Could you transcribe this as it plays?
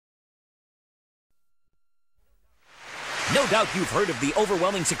No doubt you've heard of the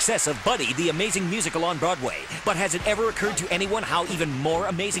overwhelming success of Buddy, the amazing musical on Broadway. But has it ever occurred to anyone how even more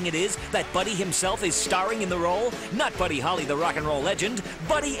amazing it is that Buddy himself is starring in the role? Not Buddy Holly, the rock and roll legend.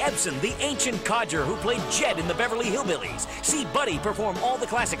 Buddy Ebson, the ancient codger who played Jed in the Beverly Hillbillies. See Buddy perform all the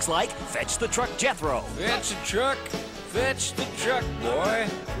classics like Fetch the Truck, Jethro. Fetch the truck, boy. Fetch the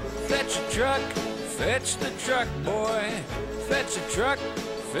truck, boy. Fetch the truck.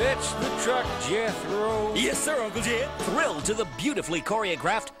 Fetch the truck, Jethro. Yes, sir, Uncle Jed. Thrilled to the beautifully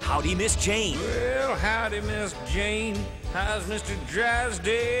choreographed Howdy, Miss Jane. Well, howdy, Miss Jane. How's Mr.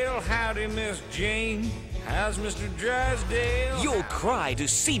 Drysdale? Howdy, Miss Jane. How's Mr. Drysdale? You'll cry to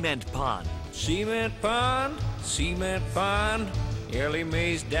Cement Pond. Cement Pond, Cement Pond. Early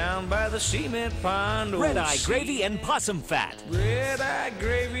May's down by the Cement Pond. Red-eye gravy and possum fat. Red-eye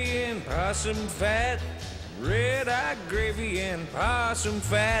gravy and possum fat. Red-eye gravy and possum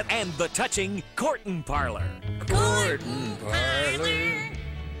fat. And the touching Courtin' Parlor. Courtin' Parlor.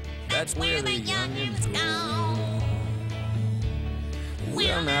 That's where the youngins go.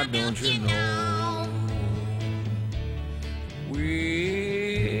 Well, now don't you know? Well,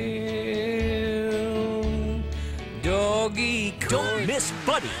 doggy court. Don't miss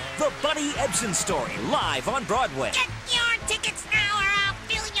Buddy, the Buddy Ebson story, live on Broadway. Get your tickets now or I'll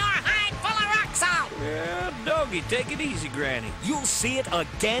fill your hide full of rock salt. Well, doggy, take it easy, Granny. You'll see it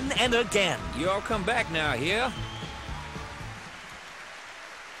again and again. You all come back now, yeah?